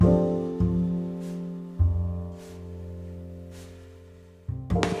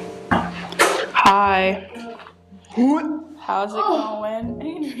Hi. How's it going,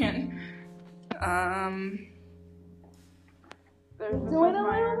 Adrian? Doing a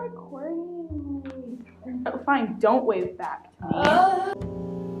little recording. Oh, fine, don't wave back to me.